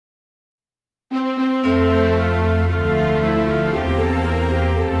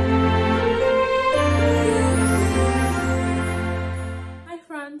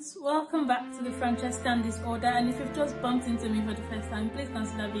understand this order, and if you've just bumped into me for the first time, please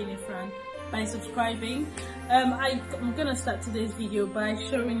consider being a friend by subscribing. I'm gonna start today's video by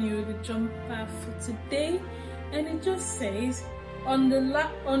showing you the jumper for today, and it just says on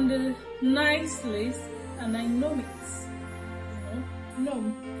the nice list, and I know it's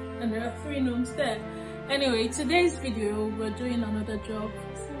gnome, and there are 3 gnomes there. Anyway, today's video we're doing another job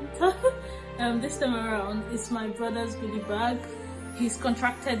for Santa. This time around it's my brother's goodie bag. He's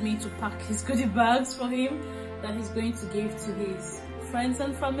contracted me to pack his goodie bags for him that he's going to give to his friends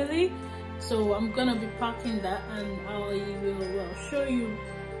and family. So I'm gonna be packing that, and I will show you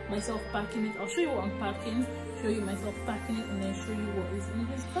myself packing it. I'll show you what I'm packing, show you myself packing it, and then show you what is in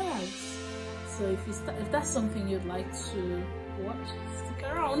his bags. So if that's something you'd like to watch, stick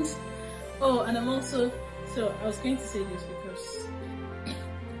around. Oh, and I was going to say this because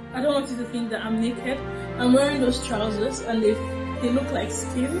I don't want you to think that I'm naked. I'm wearing those trousers and they look like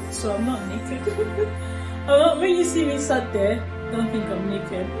skin, so I'm not naked. When you see me sat there, don't think I'm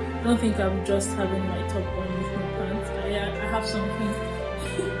naked. Don't think I'm just having my top on with no pants. I have something.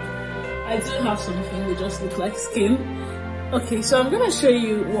 I do have something, they just look like skin. Okay, so I'm gonna show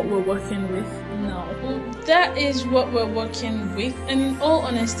you what we're working with now. That is what we're working with, and in all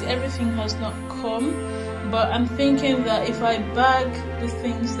honesty, everything has not come, but I'm thinking that if I bag the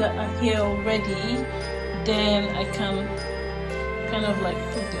things that are here already, then I can kind of like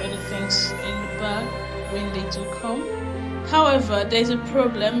put the other things in the bag when they do come. However, there's a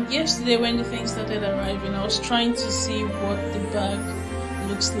problem. Yesterday when the things started arriving, I was trying to see what the bag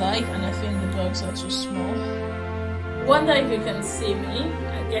looks like, and I think the bags are too small. Wonder if you can see me.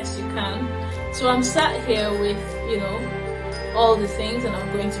 I guess you can. So I'm sat here with, all the things, and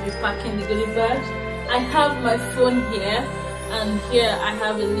I'm going to be packing the goodie bag. I have my phone here, and here I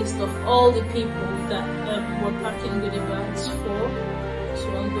have a list of all the people that we're packing goodie bags for. So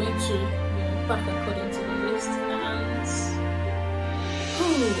I'm going to pack according to the list, and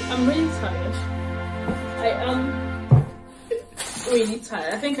I'm really tired. I am really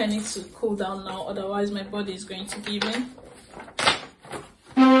tired. I think I need to cool down now, otherwise my body is going to give in.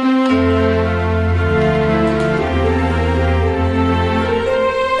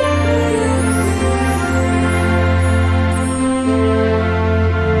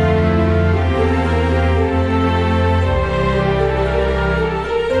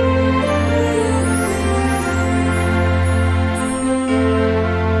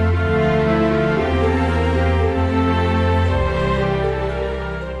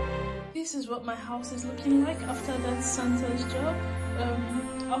 My house is looking like after that Santa's job.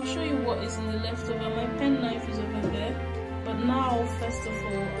 I'll show you what is in the leftover. My pen knife is over there, but now first of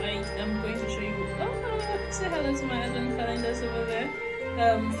all I am going to show you. Say hello to my advent calendars over there.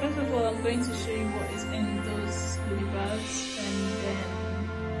 First of all, I'm going to show you what is in those goodie bags, and then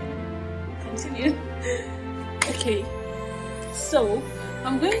continue. Okay, so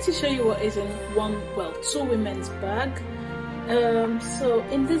I'm going to show you what is in 2 women's bag. So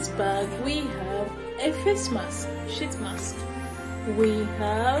in this bag we have a face mask, sheet mask. We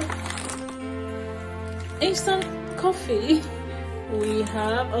have instant coffee. We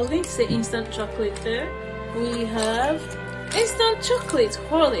have, I was going to say instant chocolate there. We have instant chocolate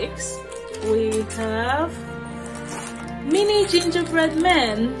Horlicks. We have mini gingerbread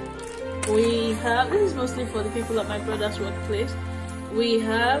men. We have, this is mostly for the people at my brother's workplace. We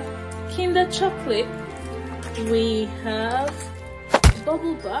have Kinder chocolate. We have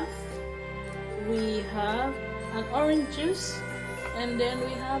bubble bath, we have an orange juice, and then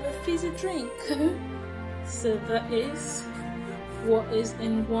we have a fizzy drink. So that is what is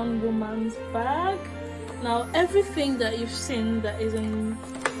in one woman's bag. Now everything that you've seen that is in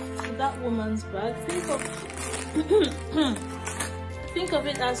that woman's bag, think of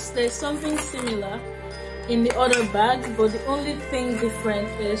it as there's something similar in the other bag, but the only thing different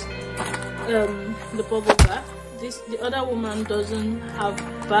is the bubble bath. The other woman doesn't have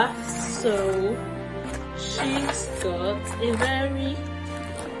baths, so she's got a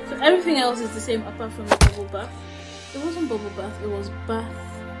so everything else is the same apart from the bubble bath. It wasn't bubble bath, it was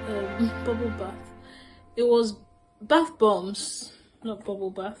bubble bath. It was bath bombs, not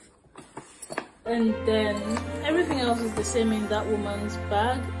bubble bath. And then everything else is the same in that woman's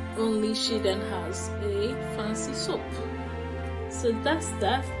bag, only she then has a fancy soap. So that's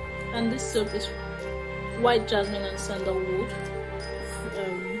that, and this soap is white jasmine and sandalwood.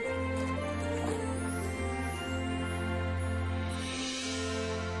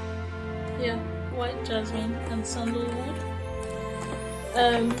 Yeah, white jasmine and sandalwood.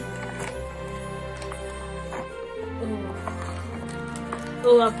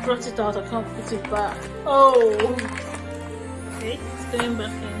 Oh, I brought it out. I can't put it back. Oh, okay, it's going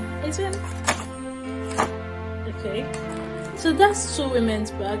back in. It's in. Okay, so that's two women's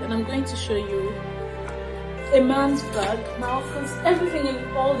bag, and I'm going to show you a man's bag now, because everything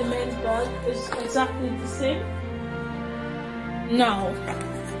in all the men's bag is exactly the same. Now,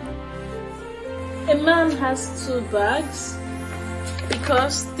 a man has two bags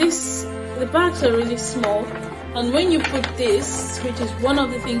because the bags are really small, and when you put this, which is one of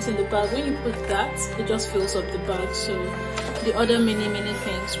the things in the bag, when you put that, it just fills up the bag. So the other many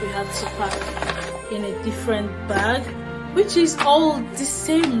things we had to pack in a different bag, which is all the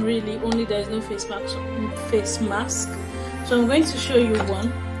same really, only there's no face mask. So I'm going to show you one,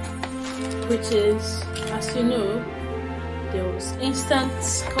 which is, as you know, there was instant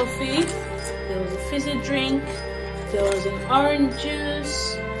coffee, there was a fizzy drink, there was an orange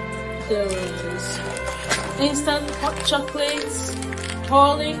juice, there was instant hot chocolates,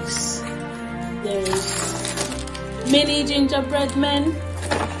 Horlicks, there's mini gingerbread men,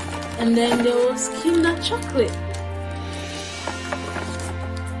 and then there was Kinder chocolate.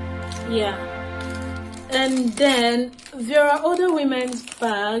 Yeah, and then there are other women's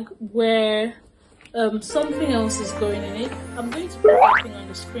bag where something else is going in it. I'm going to put everything on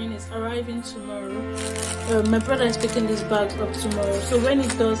the screen. It's arriving tomorrow. My brother is picking these bags up tomorrow, so when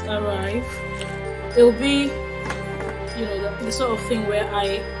it does arrive, it'll be, you know, the sort of thing where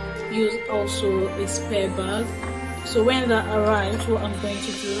I use also a spare bag. So when that arrives, what I'm going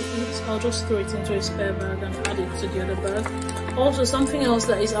to do is I'll just throw it into a spare bag and add it to the other bag. Also, something else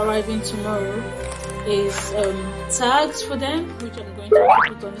that is arriving tomorrow is tags for them, which I'm going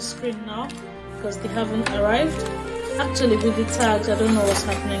to put on the screen now because they haven't arrived. Actually, with the tags, I don't know what's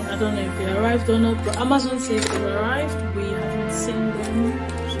happening. I don't know if they arrived or not, but Amazon says they've arrived. We haven't seen them,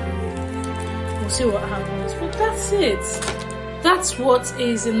 so we'll see what happens. But that's it. That's what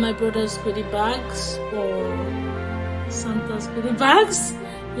is in my brother's goodie bags, or Santa's goodie bags.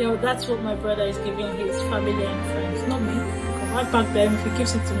 Yeah, that's what my brother is giving his family and friends, not me. Because I pack them. If he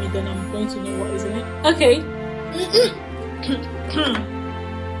gives it to me, then I'm going to know what is in it. Okay.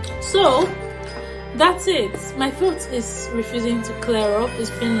 So that's it. My throat is refusing to clear up.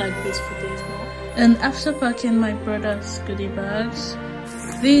 It's been like this for days now. And after packing my brother's goodie bags,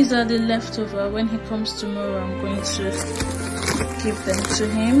 these are the leftover. When he comes tomorrow, I'm going to give them to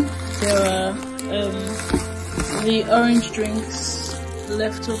him. There are the orange drinks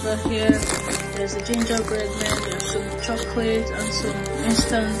left over here. There's a gingerbread man, there's some chocolate and some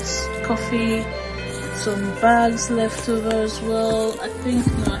instant coffee, some bags left over as well. I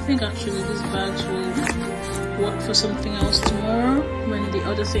think actually these bags will work for something else tomorrow when the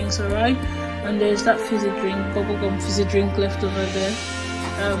other things arrive. And there's that fizzy drink, bubblegum fizzy drink left over there.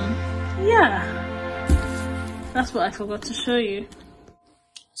 Yeah, that's what I forgot to show you.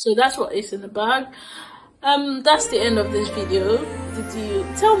 So that's what is in the bag. That's the end of this video. Did you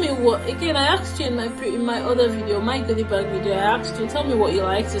tell me what, again, I asked you in my other video, my goodie bag video, I asked you, tell me what you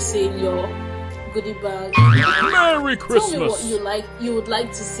like to see in your goodie bag. Merry Christmas. Tell me what you would like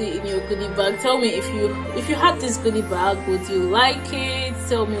to see in your goodie bag. Tell me if you had this goodie bag, would you like it?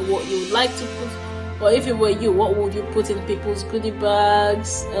 Tell me what you would like to put, or if it were you, what would you put in people's goodie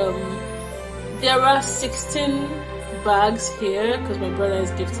bags? There are 16 bags here because my brother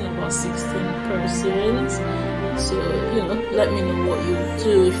is gifting about 16 persons. So, you know, let me know what you would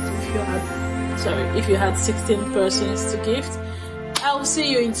do if you had 16 persons to gift. I'll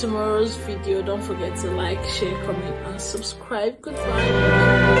see you in tomorrow's video. Don't forget to like, share, comment and subscribe. Goodbye.